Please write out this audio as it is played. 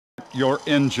your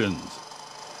engines.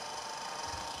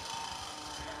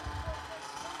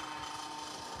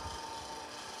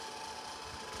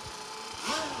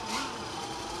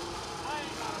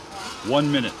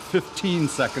 One minute, 15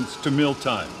 seconds to mill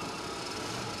time.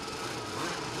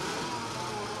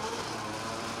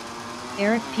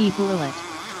 Eric P. Bullet.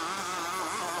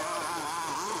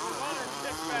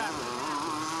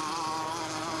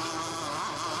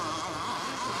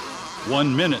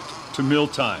 One minute to mill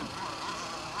time.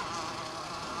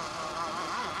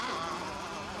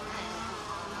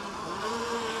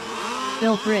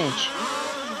 Bill Bridge.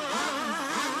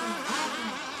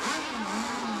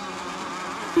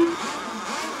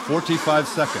 "45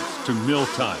 seconds to mill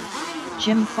time."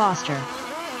 Jim Foster.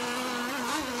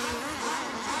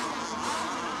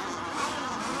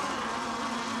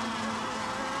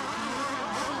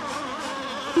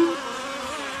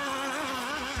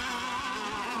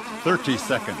 "30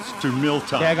 seconds to mill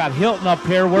time." Okay, I got Hilton up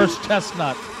here. Where's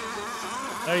Chestnut?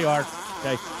 There you are.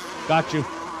 Okay, got you.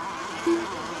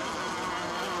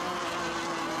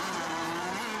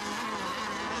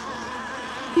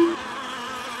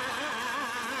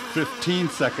 "15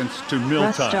 seconds to mill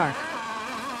Russ time." Stark.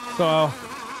 So,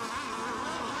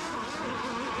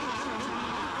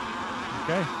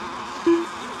 okay.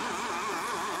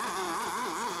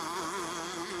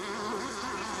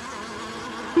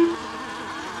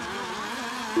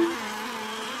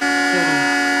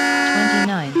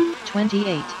 $30, $29,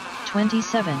 $28,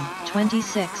 $27,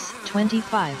 $26,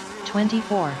 $25,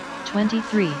 $24,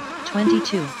 $23,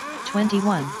 $22,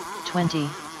 $21, $20,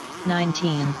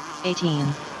 $19,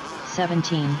 $18,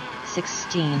 $17,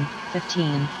 $16,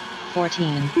 $15,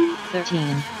 $14,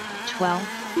 $13, $12,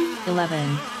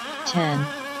 $11, $10,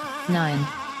 $9,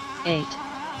 $8,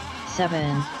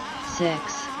 $7,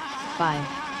 $6, $5,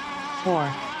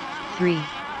 $4, $3,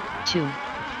 $2,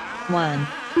 $1.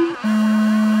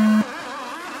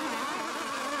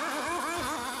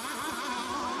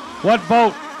 What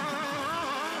boat?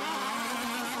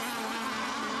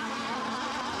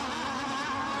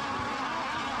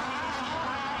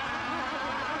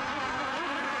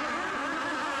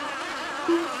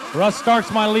 Russ Stark's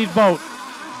my lead boat.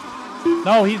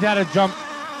 No, he's had a jump.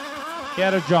 He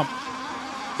had a jump.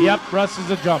 Yep, Russ is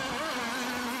a jump.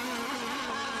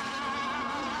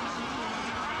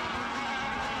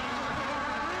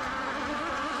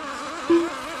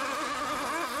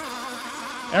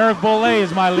 Eric Bollé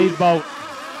is my lead boat.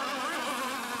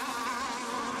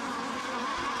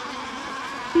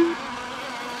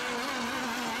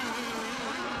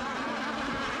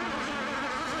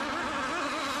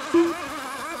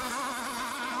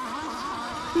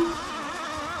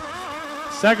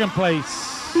 Second place.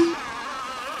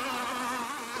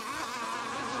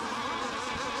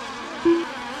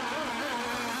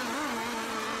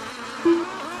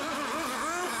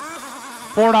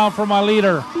 Four down for my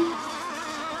leader.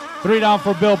 3 down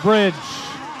for Bill Bridge.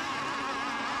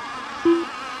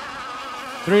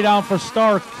 3 down for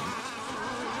Stark.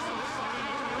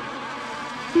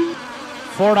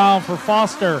 4 down for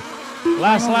Foster.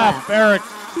 Last lap, Eric.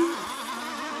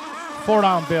 4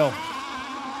 down, Bill.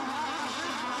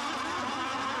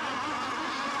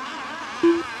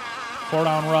 4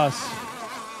 down, Russ.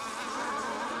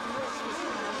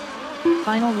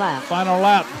 Final lap. Final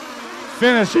lap.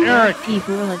 Finish, Eric. P.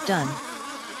 Bullet done.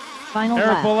 Final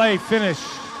Eric lap. Bollé, finish.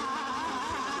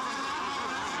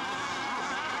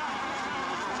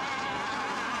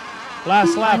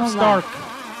 Last lap, Final Stark.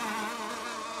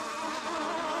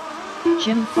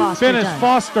 Jim Foster Finish, done.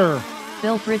 Foster.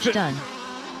 Bill Bridge done.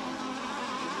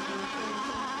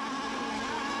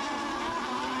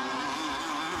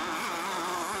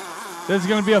 This is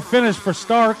going to be a finish for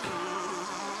Stark.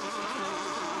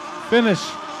 Finish.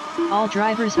 All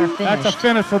drivers are finished. That's a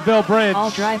finish for Bill Bridge. All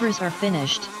drivers are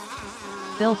finished.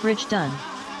 Bill Bridge done.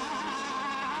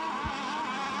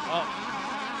 Oh,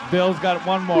 Bill's got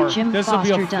one more. Jim This will be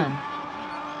Foster a done.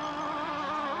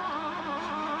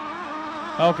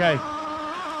 Okay.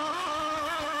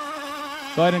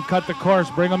 Go ahead and cut the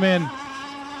course. Bring them in.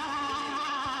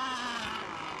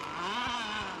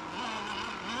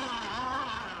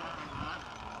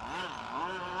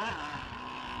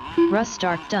 Russ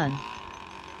Stark done.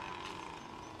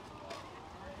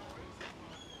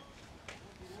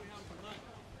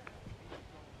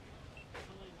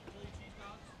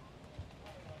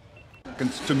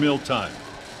 Seconds to mill time.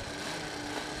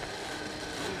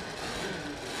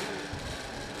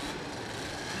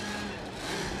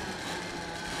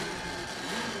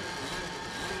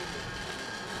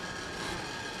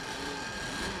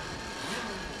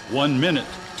 One minute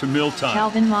to mill time.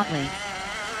 Calvin Motley.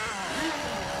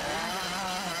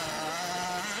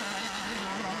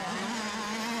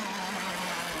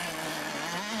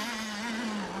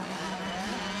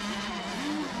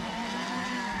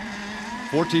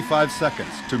 45 seconds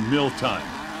to mill time.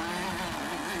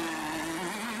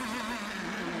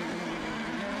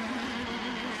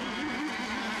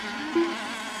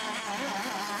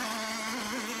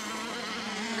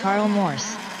 Carl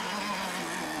Morse.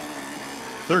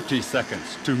 30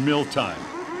 seconds to mill time.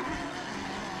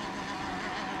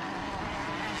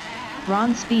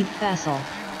 Ron Speed Fassel.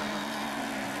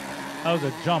 That was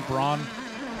a jump, Ron.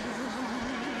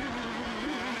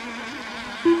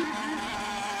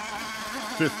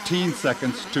 Fifteen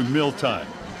seconds to mill time.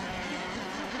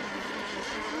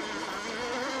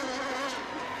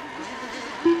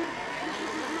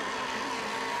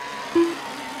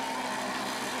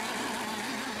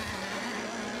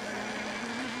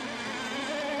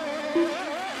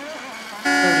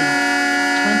 $30,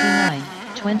 $29,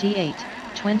 $28,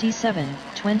 $27,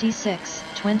 $26,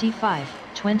 $25,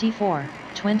 $24,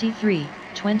 $23,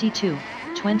 $22,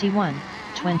 $21,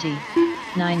 $20,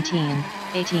 $19,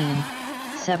 $18,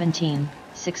 $17,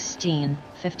 $16,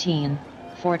 $15,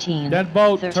 $14, Dead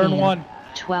boat, $13, turn 1.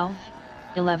 $12,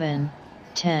 $11,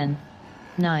 $10,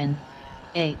 $9,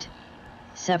 $8,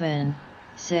 $7,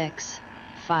 $6,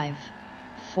 $5,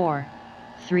 $4,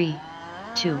 $3,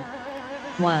 $2,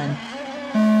 $1.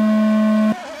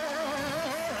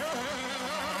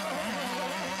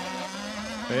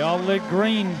 They all lit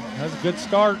green. That's a good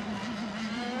start.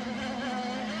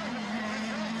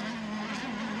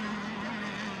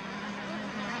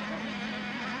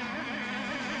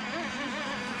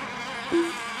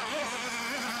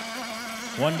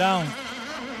 One down.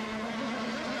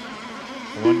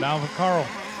 One down for Carl.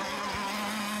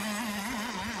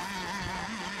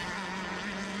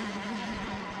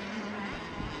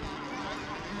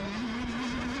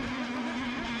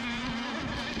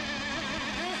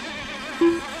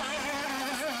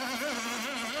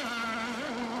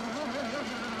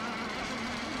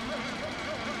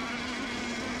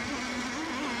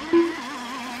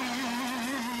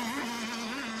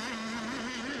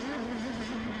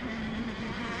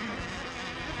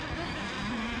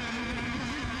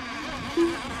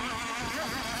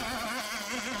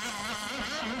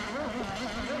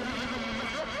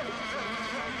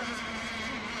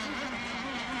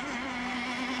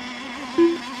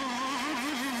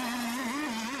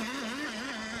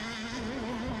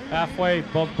 Halfway,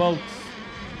 both boats.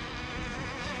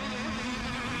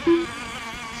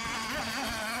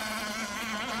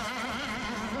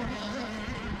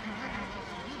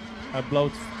 That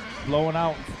boat's blowing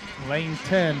out lane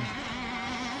 10.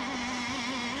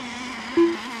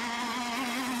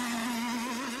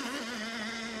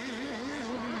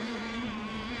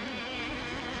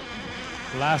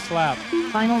 Last lap.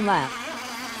 Final lap.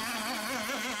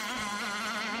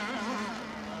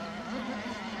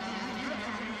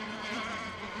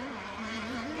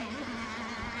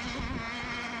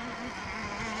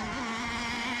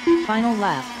 Final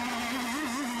lap.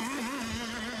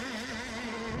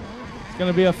 It's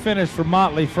going to be a finish for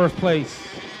Motley, first place.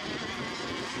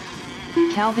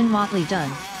 Calvin Motley done.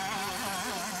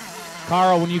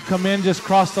 Carl, when you come in, just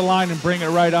cross the line and bring it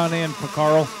right on in for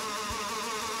Carl.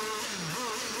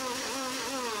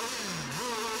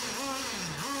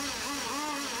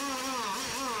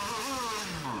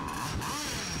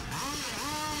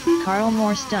 Carl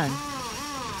Morse done.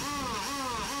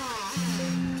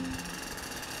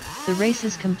 The race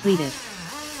is completed.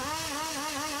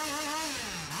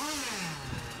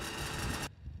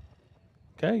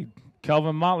 Okay,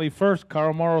 Calvin Motley first,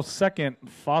 Carl Morrow second.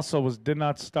 Fossil did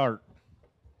not start.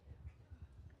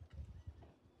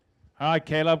 All right,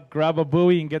 Caleb, grab a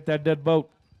buoy and get that dead boat.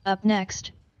 Up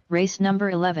next, race number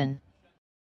 11.